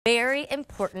Very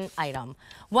important item,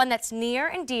 one that's near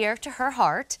and dear to her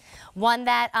heart, one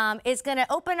that is going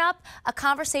to open up a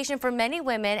conversation for many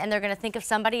women, and they're going to think of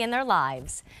somebody in their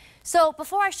lives. So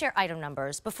before I share item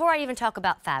numbers, before I even talk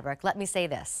about fabric, let me say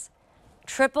this: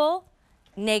 triple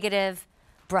negative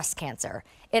breast cancer.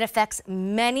 It affects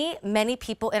many, many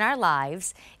people in our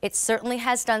lives. It certainly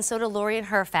has done so to Lori and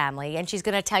her family, and she's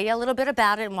going to tell you a little bit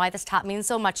about it and why this top means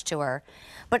so much to her.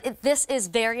 But this is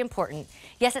very important.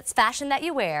 Yes, it's fashion that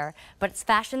you wear, but it's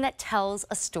fashion that tells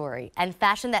a story, and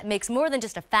fashion that makes more than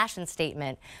just a fashion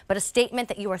statement, but a statement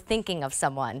that you are thinking of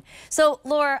someone. So,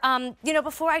 Laura, you know,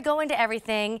 before I go into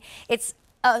everything, it's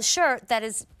a shirt that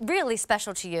is really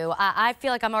special to you. I feel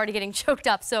like I'm already getting choked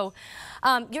up. So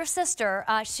your sister,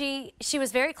 she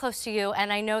was very close to you,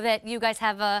 and I know that you guys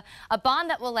have a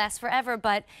bond that will last forever,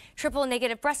 but triple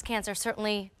negative breast cancer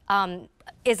certainly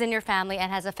is in your family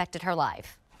and has affected her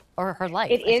life, or her life.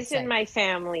 It is in my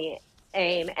family,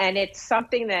 Aim, and it's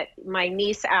something that my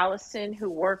niece Allison,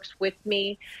 who works with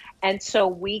me, and so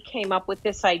we came up with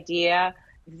this idea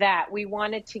that we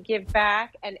wanted to give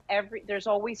back, and there's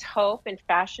always hope, and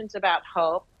fashion's about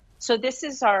hope. So this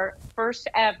is our first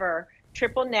ever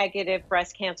triple negative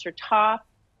breast cancer top.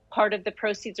 Part of the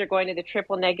proceeds are going to the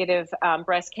Triple Negative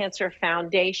Breast Cancer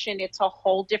Foundation. It's a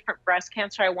whole different breast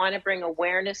cancer. I want to bring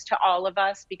awareness to all of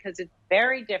us because it's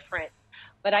very different.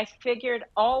 But I figured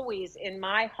always in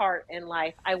my heart and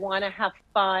life, I want to have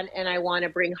fun and I want to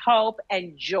bring hope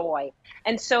and joy.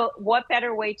 And so what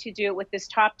better way to do it with this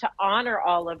top to honor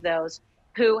all of those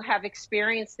who have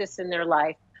experienced this in their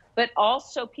life, but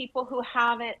also people who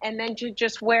haven't, and then to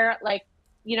just wear it like,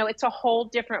 you know, it's a whole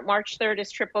different. March 3rd is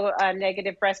Triple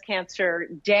Negative Breast Cancer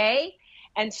Day.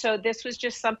 And so this was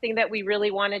just something that we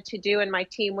really wanted to do. And my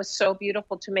team was so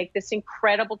beautiful to make this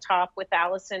incredible top with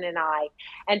Allison and I,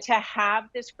 and to have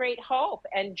this great hope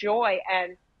and joy.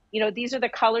 And, you know, these are the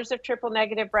colors of triple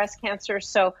negative breast cancer.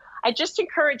 So I just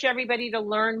encourage everybody to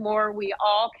learn more. We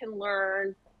all can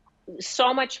learn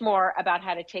so much more about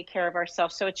how to take care of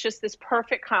ourselves. So it's just this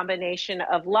perfect combination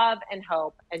of love and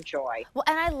hope and joy. Well,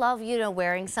 and I love, you know,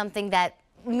 wearing something that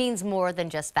means more than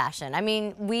just fashion. I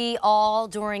mean, we all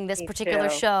during this particular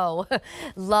show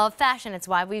love fashion. It's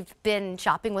why we've been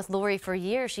shopping with Lori for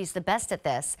years. She's the best at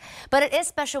this. But it is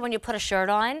special when you put a shirt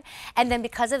on, and then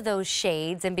because of those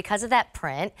shades and because of that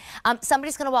print,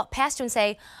 somebody's going to walk past you and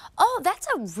say, "Oh, that's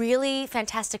a really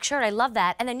fantastic shirt. I love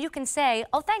that." And then you can say,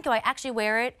 "Oh, thank you. I actually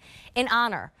wear it in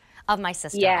honor of my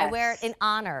sister. Yes. I wear it in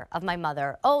honor of my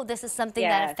mother. Oh, this is something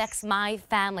that affects my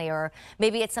family," or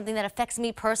maybe it's something that affects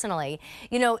me personally.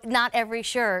 You know, not every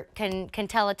shirt can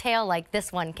tell a tale like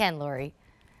this one can, Lori.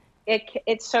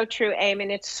 It's so true, Aim,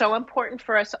 and it's so important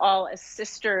for us all as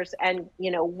sisters and, you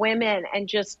know, women, and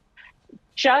just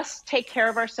take care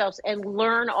of ourselves and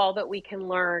learn all that we can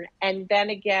learn. And then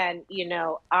again, you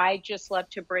know, I just love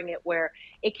to bring it where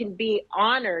it can be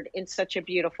honored in such a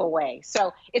beautiful way.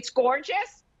 So it's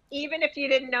gorgeous. Even if you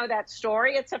didn't know that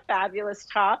story, it's a fabulous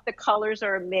top. The colors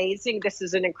are amazing. This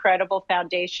is an incredible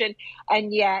foundation.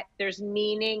 And yet there's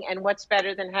meaning. And what's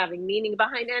better than having meaning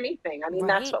behind anything? I mean,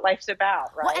 that's what life's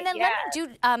about, right? Well, and then let me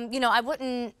do, you know, I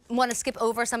wouldn't want to skip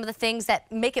over some of the things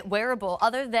that make it wearable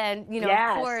other than, you know,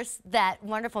 of course, that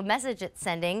wonderful message it's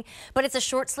sending. But it's a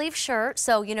short sleeve shirt.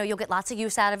 So, you know, you'll get lots of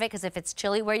use out of it because if it's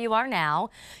chilly where you are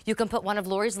now, you can put one of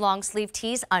Lori's long sleeve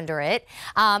tees under it.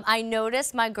 I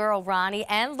noticed my girl Ronnie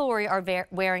and Lori are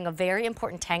wearing a very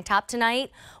important tank top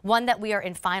tonight, one that we are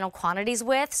in final quantities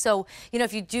with. So, you know,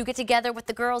 if you do get together with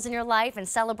the girls in your life and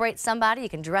celebrate somebody, you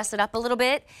can dress it up a little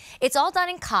bit. It's all done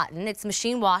in cotton. It's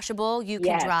machine washable. You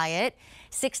can dry it.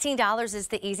 $16 is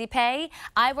the easy pay.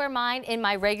 I wear mine in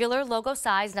my regular logo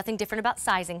size, nothing different about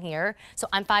sizing here. So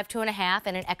I'm 5'2.5"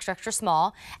 and an extra, extra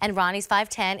small. And Ronnie's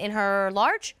 5'10" in her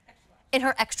large, in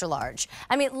her extra large.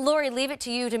 I mean, Lori, leave it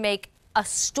to you to make a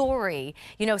story,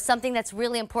 you know, something that's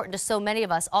really important to so many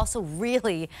of us, also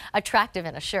really attractive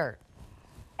in a shirt.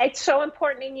 It's so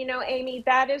important. And, you know, Amy,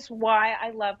 that is why I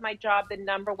love my job. The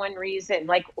 #1 reason,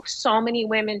 like so many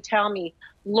women tell me,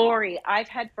 "Lori, I've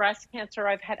had breast cancer.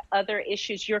 I've had other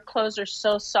issues. Your clothes are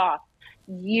so soft.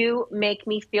 You make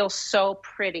me feel so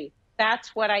pretty."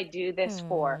 That's what I do this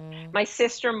for. My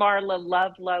sister Marla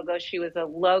loved logos. She was a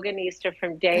Loganista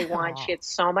from day one. She had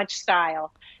so much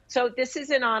style. So this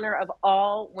is in honor of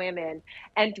all women,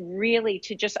 and really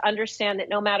to just understand that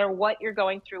no matter what you're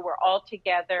going through, we're all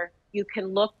together. You can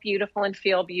look beautiful and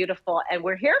feel beautiful. And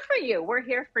we're here for you. We're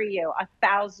here for you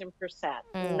 1,000%.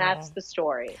 And that's the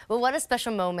story. Well, what a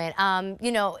special moment.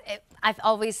 You know, I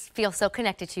always feel so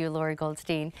connected to you, Lori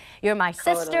Goldstein. You're my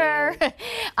sister.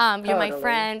 You're my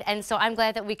friend. And so I'm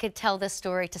glad that we could tell this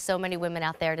story to so many women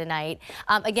out there tonight.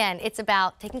 Again, it's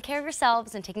about taking care of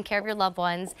yourselves and taking care of your loved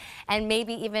ones, and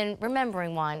maybe even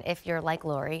remembering one if you're like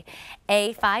Lori.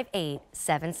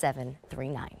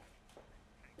 A587739.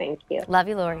 Thank you. Love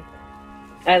you, Lori.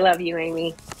 I love you,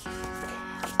 Amy.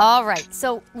 All right,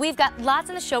 so we've got lots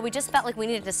on the show. We just felt like we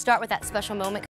needed to start with that special moment.